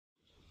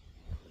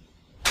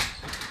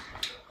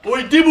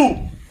Oi,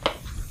 Dibble!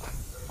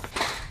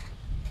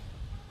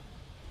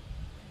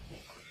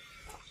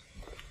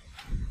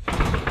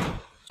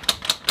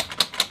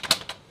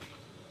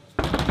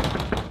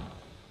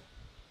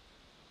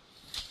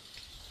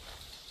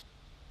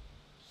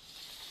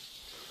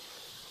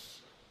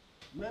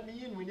 Let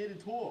me in, we need to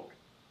talk.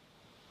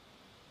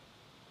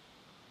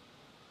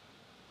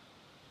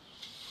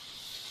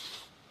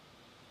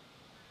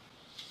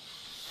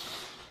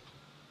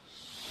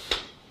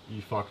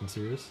 You fucking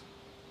serious?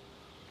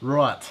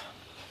 Right.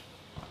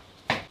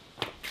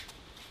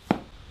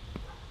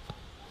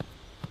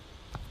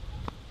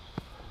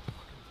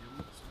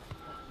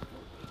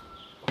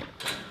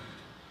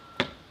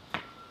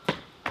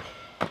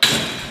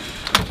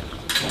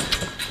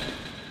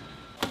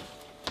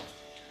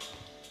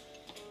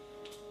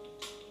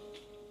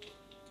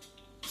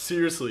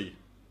 Seriously,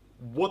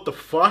 what the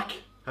fuck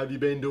have you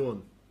been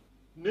doing?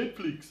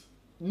 Netflix.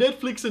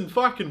 Netflix and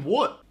fucking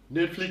what?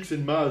 Netflix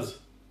and Maz.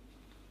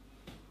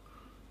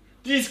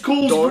 This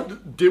calls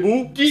Don't,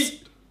 Dibble.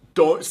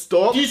 Don't,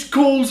 stop. This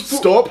calls for...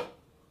 Stop.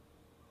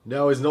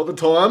 Now is not the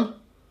time.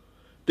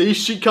 These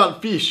shit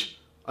cunt fish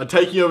are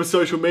taking over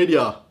social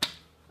media.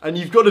 And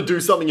you've got to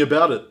do something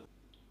about it.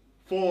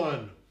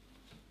 Fine.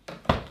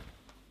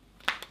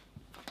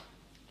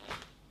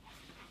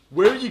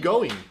 Where are you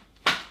going?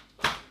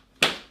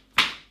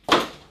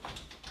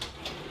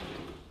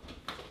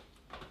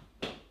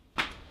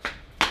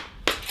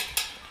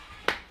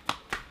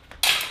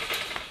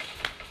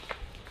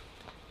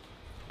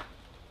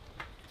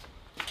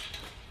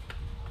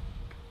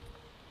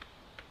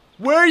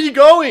 Where are you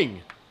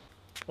going?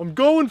 I'm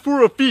going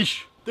for a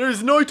fish. There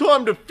is no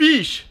time to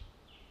fish.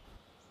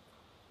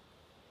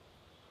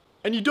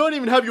 And you don't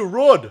even have your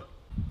rod.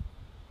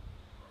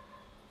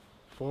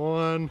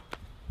 Fine.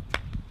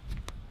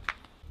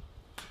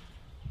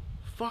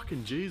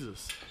 Fucking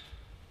Jesus.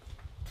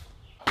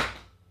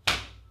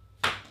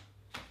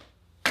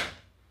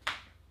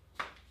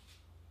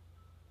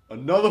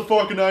 Another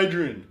fucking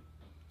Adrian.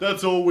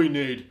 That's all we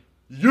need.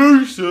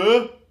 You,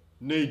 sir,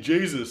 need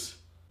Jesus.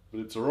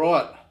 But it's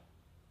alright.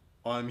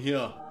 I'm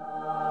here.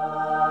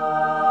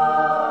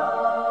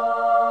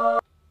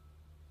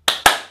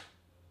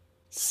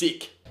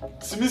 Sick.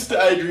 So Mr.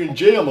 Adrian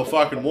G, I'm a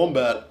fucking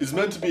wombat, is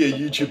meant to be a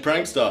YouTube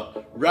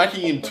prankster,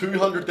 racking in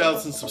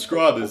 200,000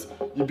 subscribers.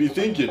 You'd be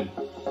thinking,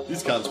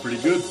 this cunt's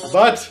pretty good.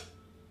 But,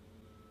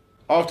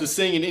 after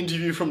seeing an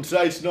interview from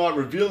Today Tonight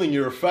revealing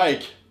you're a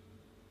fake,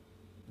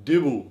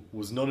 Dibble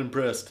was not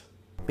impressed.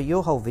 But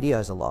your whole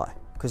video's a lie,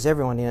 because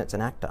everyone in it's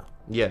an actor.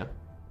 Yeah.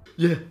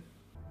 Yeah.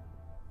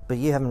 But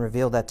you haven't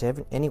revealed that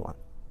to anyone.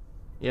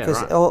 Yeah,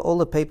 because right. all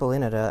the people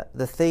in it are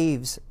the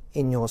thieves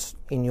in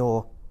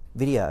your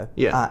video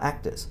are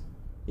actors.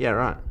 Yeah,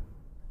 right.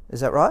 Is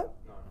that right?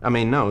 I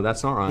mean, no,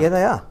 that's not right. Yeah,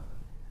 they are.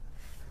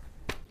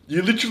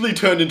 You literally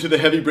turned into the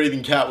heavy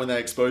breathing cat when they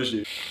exposed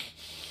you.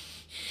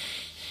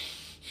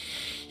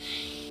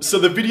 So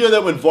the video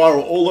that went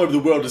viral all over the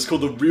world is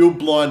called the Real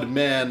Blind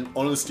Man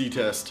Honesty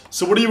Test.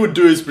 So what he would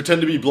do is pretend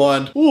to be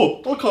blind.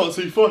 Oh, I can't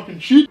see fucking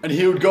shit. And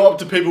he would go up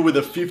to people with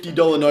a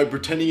 $50 note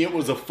pretending it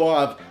was a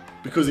 5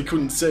 because he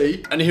couldn't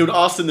see. And he would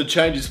ask them to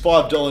change his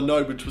 $5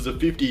 note, which was a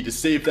 50, to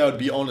see if they would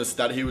be honest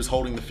that he was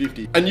holding the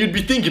 50. And you'd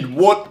be thinking,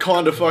 what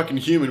kind of fucking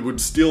human would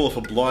steal off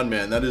a blind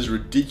man? That is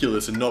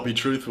ridiculous and not be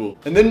truthful.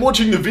 And then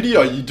watching the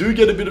video, you do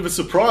get a bit of a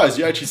surprise.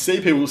 You actually see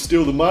people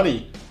steal the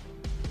money.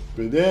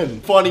 But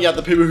then, finding out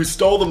the people who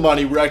stole the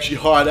money were actually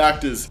hired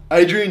actors.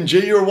 Adrian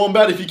G, you're a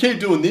wombat. If you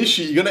keep doing this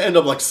shit, you're gonna end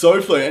up like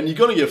SoFlo and you're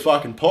gonna get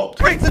fucking popped.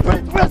 It's not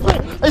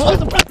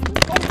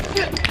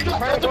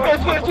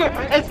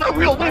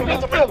real, it's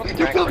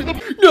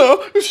real.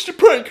 No, it's just a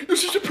prank.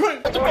 It's just a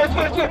prank.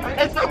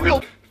 It's not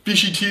real.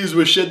 Fishy tears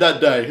were shed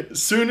that day.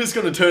 Soon it's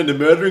gonna turn to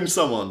murdering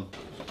someone.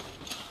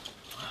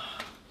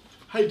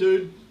 Hey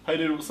dude. Hey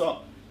dude, what's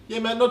up? Yeah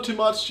man, not too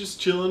much. Just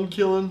chilling,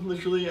 killing,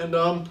 literally. And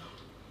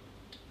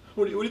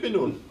what have you been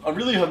doing? I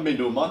really haven't been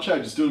doing much.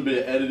 I'm just doing a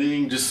bit of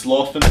editing, just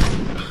sloughing.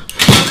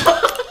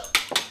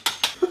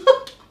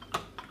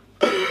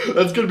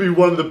 That's gonna be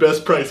one of the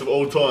best pranks of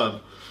all time.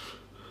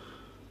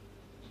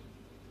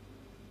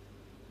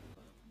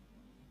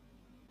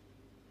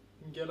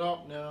 Get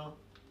up now.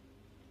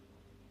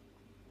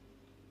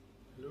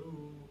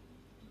 Hello.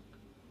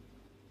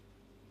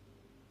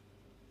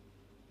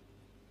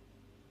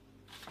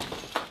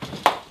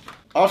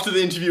 After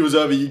the interview was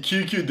over, you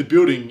QQ'd the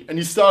building and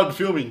you started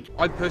filming.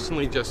 I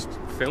personally just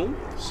film,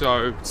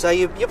 so... So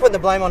you're putting the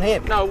blame on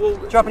him? No, well...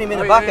 Dropping him in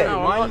the bucket?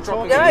 No, I'm not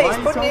dropping No, he's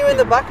putting you in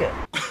the bucket.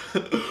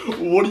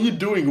 What are you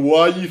doing?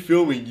 Why are you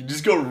filming? You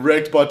just got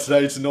wrecked by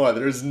Today Tonight.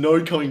 There is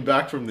no coming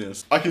back from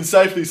this. I can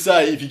safely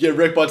say, if you get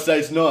wrecked by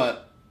Today Tonight,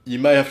 you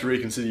may have to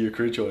reconsider your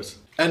career choice.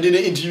 And in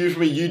an interview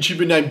from a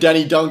YouTuber named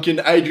Danny Duncan,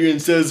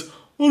 Adrian says,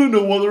 I don't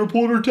know why the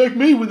reporter attacked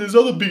me when there's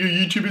other bigger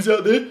YouTubers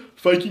out there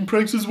faking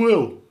pranks as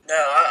well. No,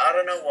 I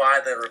don't know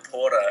why the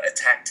reporter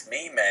attacked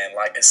me, man,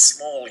 like a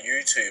small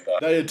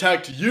YouTuber. They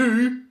attacked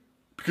you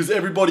because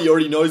everybody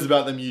already knows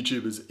about them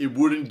YouTubers. It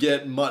wouldn't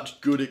get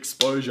much good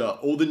exposure.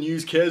 All the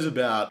news cares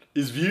about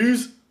is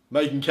views,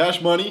 making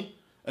cash money,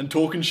 and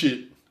talking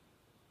shit.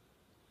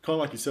 Kind of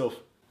like yourself.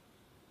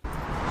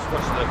 Just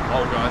watch the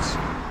poll, guys.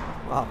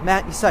 Oh,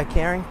 Matt, you're so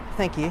caring.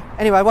 Thank you.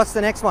 Anyway, what's the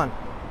next one?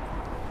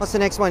 What's the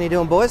next one you're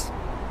doing, boys?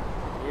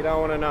 You don't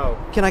want to know.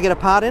 Can I get a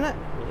part in it?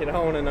 You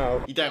don't want to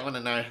know. You don't want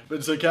to know. But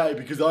it's okay,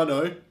 because I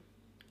know.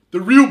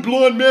 The real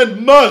blind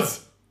man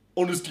muzz!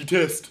 Honesty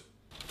test.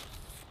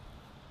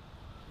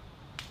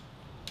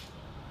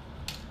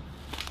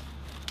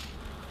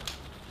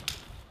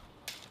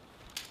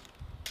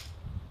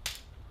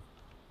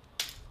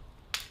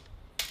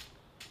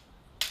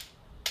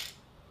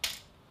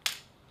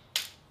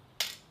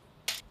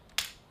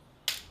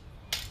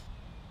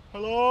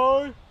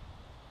 Hello?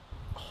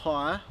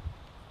 Hi.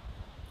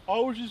 I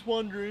was just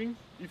wondering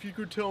if you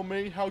could tell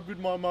me how good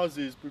my muzz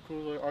is,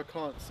 because I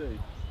can't see.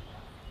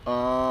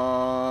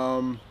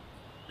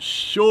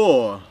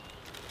 Sure.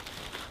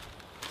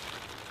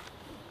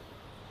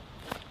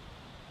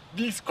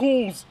 This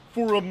calls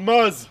for a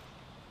muzz.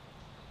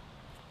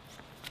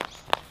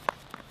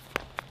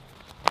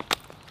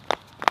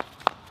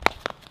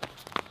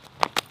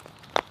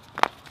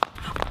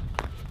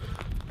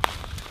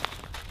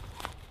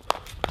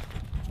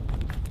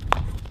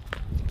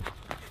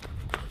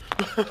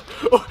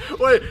 Oh,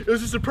 wait, it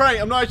was just a prank.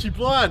 I'm not actually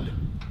blind.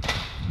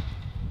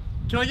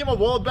 Can I get my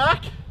wallet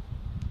back?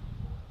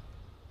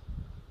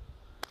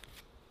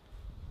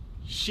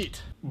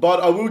 Shit.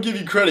 But I will give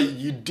you credit.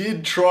 You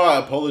did try.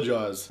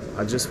 Apologize.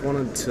 I just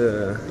wanted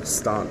to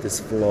start this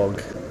vlog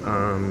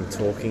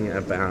talking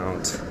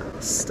about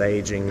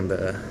staging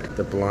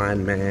the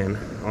blind man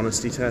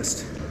honesty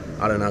test.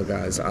 I don't know,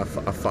 guys. I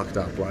fucked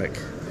up. Like,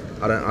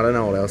 I don't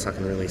know what else I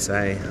can really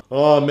say.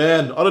 Oh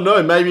man, I don't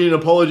know, maybe an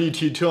apology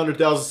to your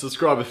 200,000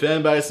 subscriber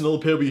fan base and all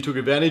the people you took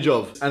advantage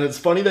of. And it's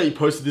funny that you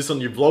posted this on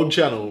your vlog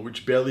channel,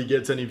 which barely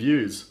gets any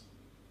views.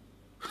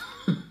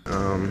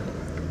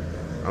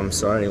 I'm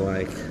sorry,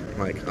 like,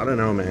 I don't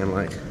know, man,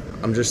 like,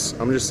 I'm just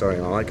sorry,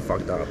 I like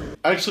fucked up.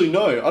 Actually,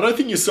 no, I don't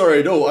think you're sorry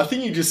at all. I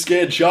think you're just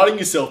scared sharding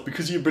yourself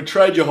because you've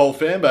betrayed your whole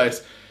fan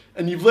base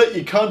and you've let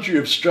your country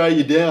of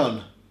Australia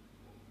down.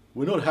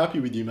 We're not happy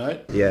with you,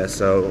 mate. Yeah,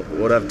 so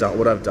what I've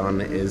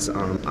done is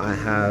I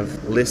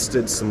have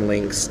listed some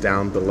links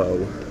down below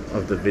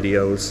of the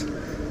videos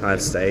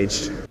I've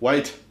staged.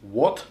 Wait,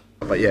 what?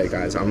 But yeah,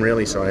 guys, I'm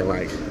really sorry,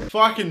 like...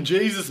 Fucking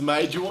Jesus,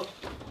 mate, you want...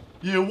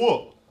 Yeah,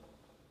 what?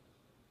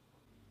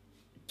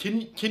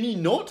 Can you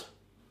not?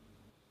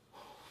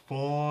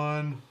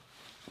 Fine.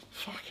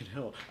 Fucking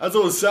hell. As I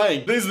was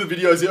saying, these are the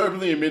videos you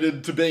openly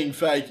admitted to being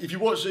fake. If you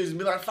watch these and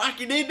be like,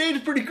 fucking, they're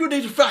pretty good,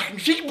 these are fucking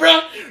shit,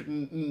 bro.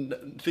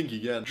 Think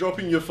again.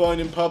 Dropping your phone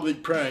in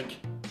public prank.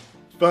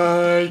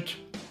 Fake.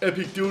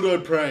 Epic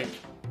dildo prank.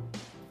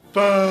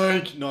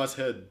 Fake. Nice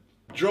head.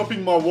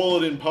 Dropping my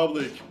wallet in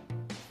public.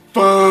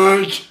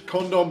 Fake.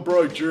 Condom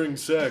broke during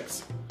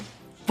sex.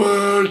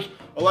 Fake.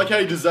 I like how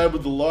you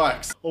disabled the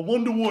likes. I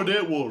wonder what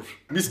that was.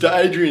 Mr.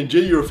 Adrian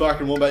G, you're a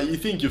fucking wombat. You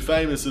think you're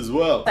famous as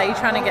well. Are you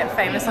trying to get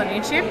famous on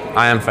YouTube?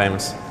 I am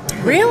famous.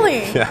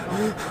 Really? Yeah.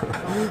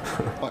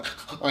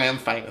 I am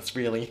famous,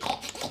 really.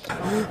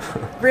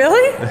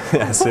 Really?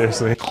 Yeah,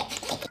 seriously.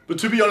 But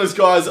to be honest,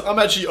 guys, I'm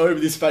actually over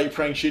this fake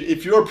prank shit.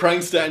 If you're a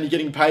prankster and you're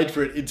getting paid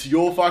for it, it's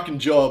your fucking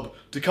job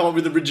to come up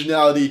with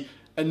originality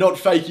and not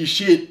fake your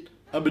shit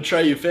and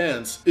betray your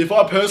fans. If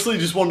I personally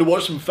just wanted to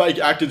watch some fake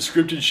acted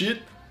scripted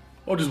shit,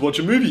 I'll just watch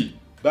a movie.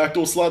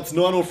 Backdoor Sluts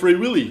 9 or Free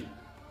Willy.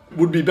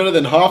 Would be better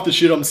than half the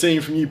shit I'm seeing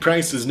from you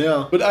pranksters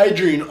now. But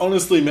Adrian,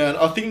 honestly man,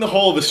 I think the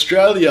whole of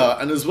Australia,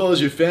 and as well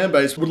as your fan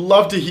base, would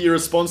love to hear a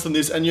response on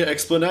this and your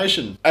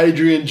explanation.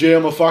 Adrian G,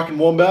 I'm a fucking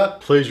wombat.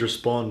 Please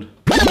respond.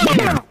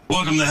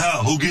 Welcome to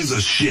hell, who gives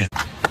a shit?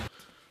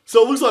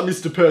 So it looks like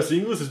Mr. Percy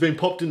Inglis has been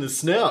popped in the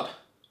snout.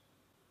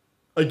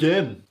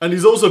 Again. And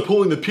he's also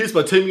pulling the piss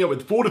by teaming up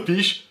with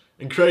Fortifish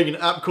and creating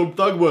an app called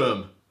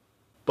Thugworm.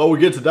 But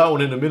we'll get to that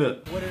one in a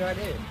minute. What did I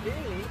do?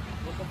 Really?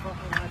 What the fuck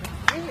did I do?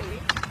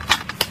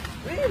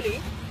 Really?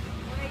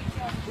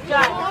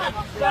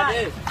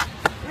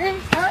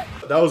 Really?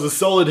 That was a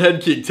solid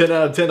head kick, 10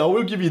 out of 10. I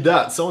will give you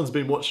that. Someone's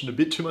been watching a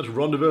bit too much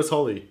Ronda vs.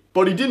 Holly.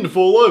 But he didn't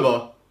fall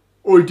over.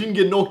 Or he didn't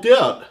get knocked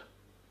out.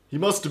 He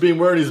must have been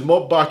wearing his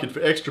mop bucket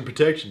for extra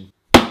protection.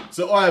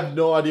 So I have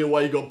no idea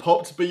why you got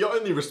popped, but your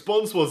only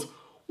response was,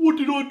 what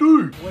did I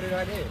do? What did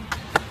I do?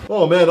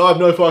 Oh man, I have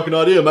no fucking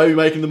idea. Maybe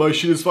making the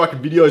most shittest fucking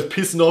videos,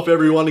 pissing off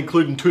everyone,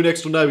 including 2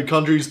 next door neighbour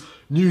countries,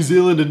 New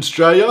Zealand and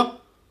Australia.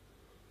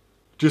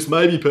 Just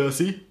maybe,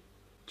 Percy.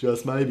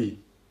 Just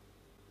maybe.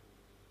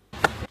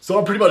 So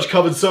I've pretty much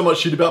covered so much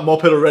shit about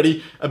Mophead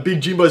already, and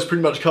Big Jimbo's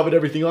pretty much covered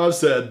everything I've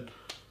said.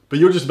 But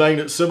you're just making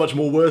it so much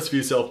more worse for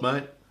yourself,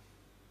 mate.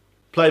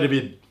 Play the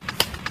vid.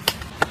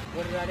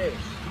 What did I do?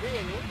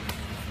 Really?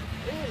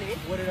 Really?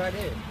 What did I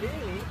do?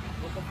 Really?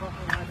 What the fuck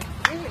did I do?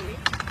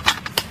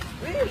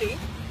 Really? Really?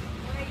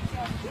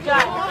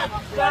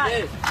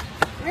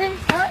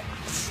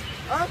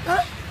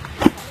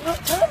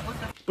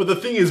 But the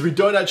thing is, we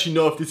don't actually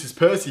know if this is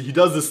Percy. He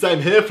does the same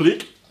hair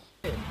flick.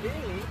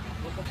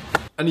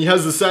 And he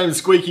has the same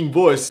squeaking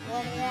voice.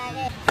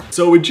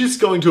 So we're just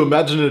going to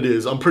imagine it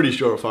is. I'm pretty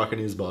sure it fucking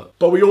is, but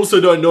we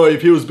also don't know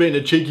if he was being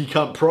a cheeky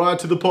cunt prior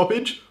to the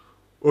poppage,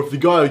 or if the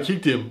guy who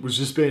kicked him was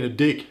just being a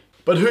dick.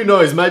 But who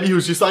knows, maybe he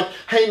was just like,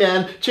 hey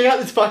man, check out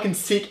this fucking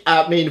sick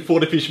app me and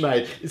Fortifish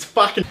made. It's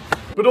fucking...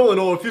 But all in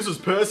all, if this was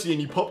Percy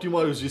and you popped him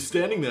while he was just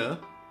standing there,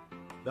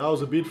 that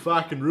was a bit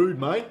fucking rude,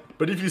 mate.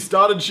 But if you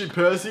started shit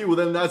Percy, well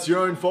then that's your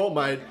own fault,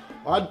 mate.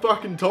 I'd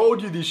fucking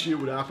told you this shit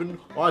would happen.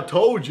 I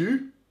told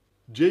you.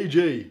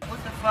 GG.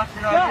 What the fuck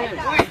did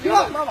I do?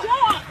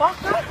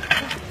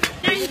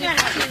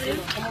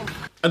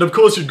 And of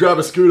course you'd grab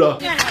a scooter.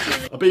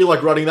 I bet you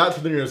like riding that to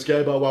the nearest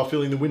gay bar while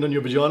feeling the wind on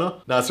your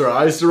vagina. Nah, it's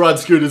alright. I used to ride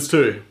scooters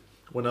too.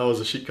 When I was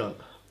a shit cunt.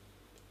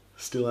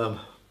 Still am.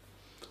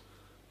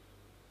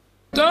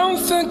 Don't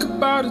think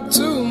about it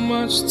too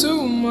much,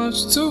 too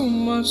much, too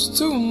much,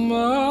 too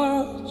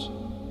much.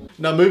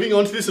 Now moving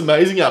on to this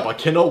amazing app I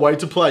cannot wait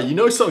to play. You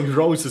know something's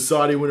wrong with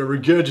society when a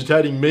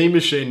regurgitating meme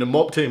machine to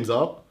mop teams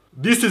up?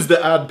 This is the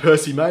ad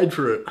Percy made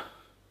for it.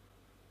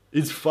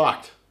 It's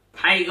fucked.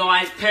 Hey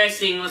guys,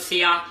 Percy Inglis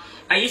here.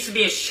 I used to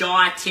be a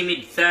shy, timid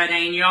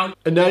 13-year-old.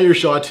 And now you're a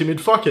shy, timid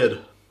fuckhead.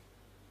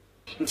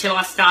 Until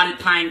I started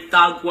playing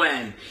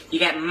Thugworm. You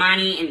get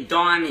money and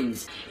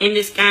diamonds. In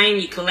this game,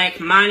 you collect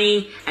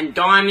money and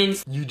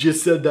diamonds. You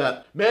just said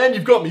that. Man,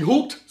 you've got me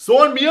hooked.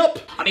 Sign me up.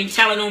 I've been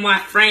telling all my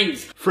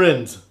friends.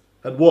 Friends?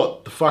 At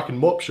what? The fucking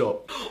mop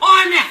shop?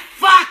 I'm the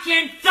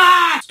fucking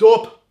thug!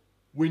 Stop.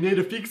 We need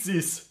to fix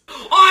this.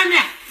 I'm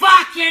the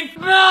fucking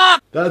thug!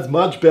 That's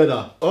much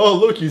better. Oh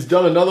look, he's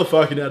done another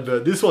fucking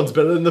advert. This one's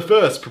better than the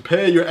first.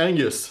 Prepare your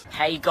Angus.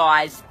 Hey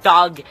guys,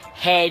 Thug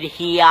Head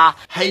here.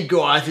 Hey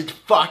guys, it's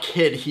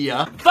Fuckhead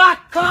here.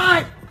 Fuck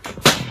God!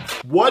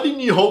 Why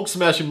didn't you Hulk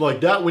smash him like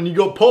that when you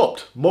got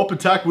popped? Mop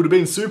attack would have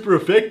been super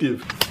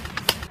effective.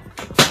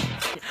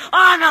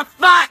 I'm a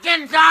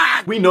fucking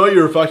thug! We know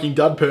you're a fucking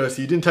dud,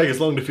 Percy. It didn't take us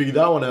long to figure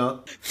that one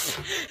out.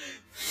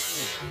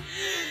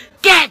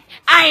 Get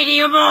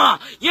 80 or more!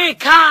 You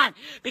can't!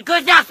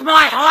 Because that's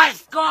my high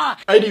score!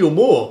 80 or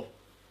more?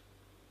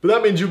 But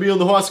that means you'll be on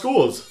the high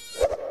scores.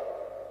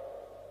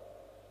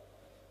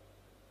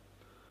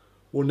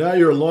 Well, now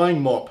you're a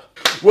lying mop.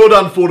 Well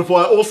done,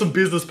 Fortify. Awesome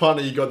business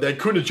partner you got there.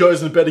 Couldn't have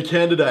chosen a better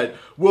candidate.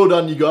 Well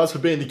done, you guys, for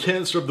being the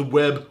cancer of the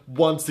web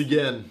once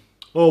again.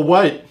 Oh,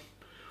 wait.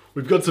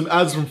 We've got some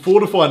ads from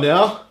Fortify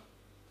now.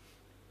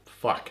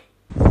 Fuck.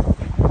 Oh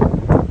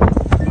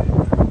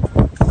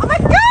my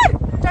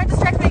god! Don't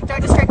distract me,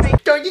 don't distract me.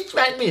 Don't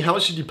distract me. How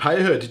much did you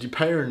pay her? Did you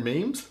pay her in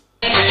memes?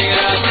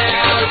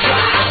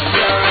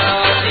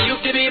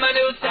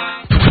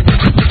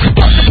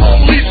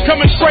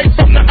 Coming straight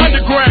from the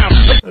underground.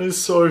 That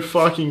is so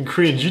fucking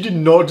cringe. You did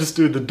not just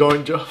do the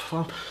don't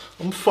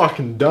I'm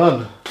fucking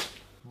done.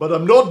 But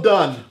I'm not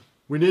done.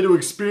 We need to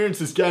experience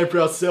this game for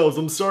ourselves.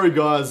 I'm sorry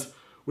guys.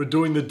 We're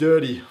doing the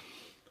dirty.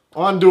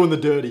 I'm doing the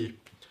dirty.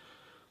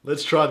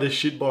 Let's try this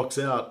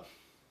shitbox out.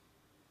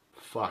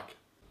 Fuck.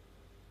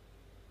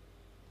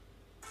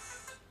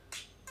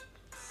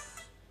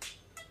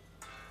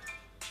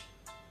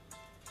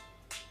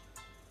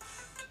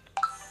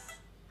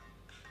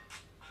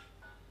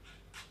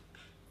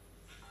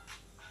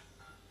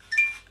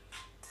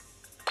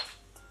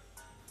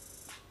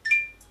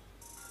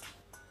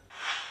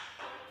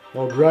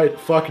 Oh great,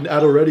 fucking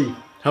ad already.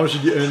 How much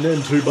did you earn then?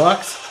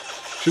 $2?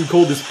 Should have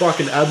called this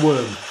fucking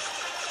adworm.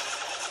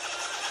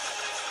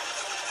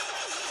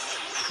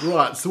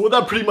 Right, so what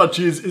that pretty much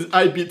is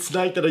 8-bit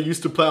Snake that I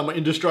used to play on my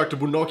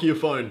indestructible Nokia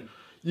phone.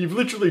 You've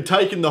literally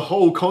taken the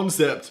whole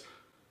concept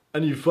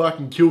and you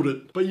fucking killed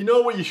it. But you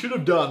know what you should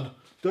have done?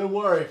 Don't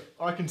worry,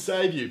 I can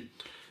save you.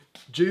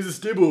 Jesus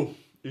Dibble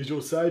is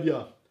your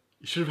savior.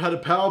 You should have had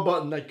a power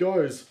button that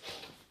goes.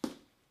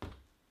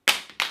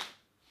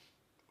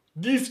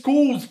 This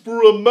calls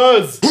for a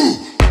Muzz.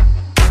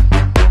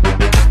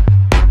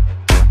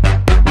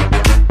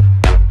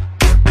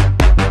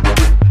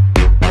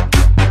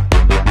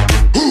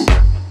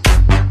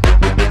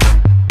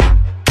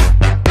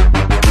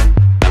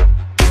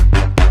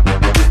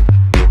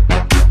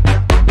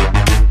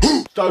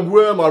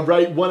 Thugworm, I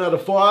rate 1 out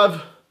of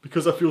 5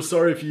 because I feel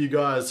sorry for you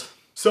guys.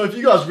 So if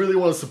you guys really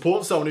want to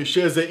support someone who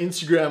shares their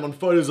Instagram on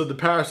photos of the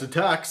Paris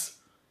attacks,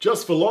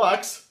 just for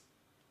likes,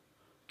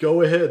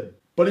 go ahead.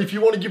 But if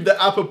you want to give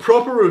the app a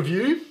proper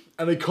review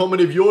and a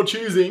comment of your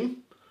choosing,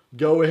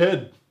 go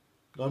ahead.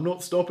 I'm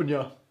not stopping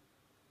you.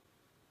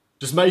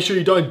 Just make sure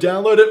you don't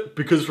download it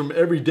because from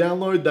every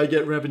download they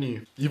get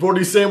revenue. You've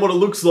already seen what it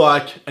looks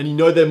like and you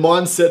know their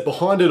mindset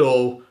behind it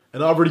all,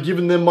 and I've already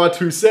given them my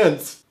 2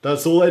 cents.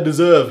 That's all they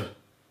deserve.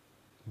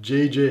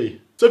 GG.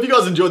 So if you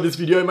guys enjoyed this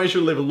video, make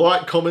sure to leave a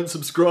like, comment,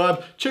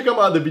 subscribe, check out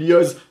my other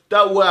videos.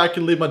 That way I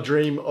can live my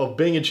dream of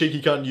being a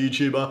cheeky cunt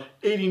YouTuber,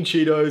 eating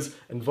Cheetos,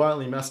 and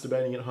violently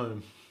masturbating at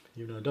home.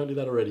 You know, don't do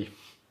that already.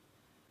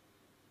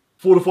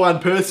 Fortify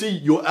and Percy,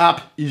 your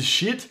app is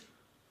shit.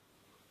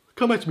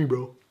 Come at me,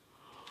 bro.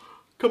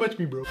 Come at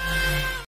me, bro.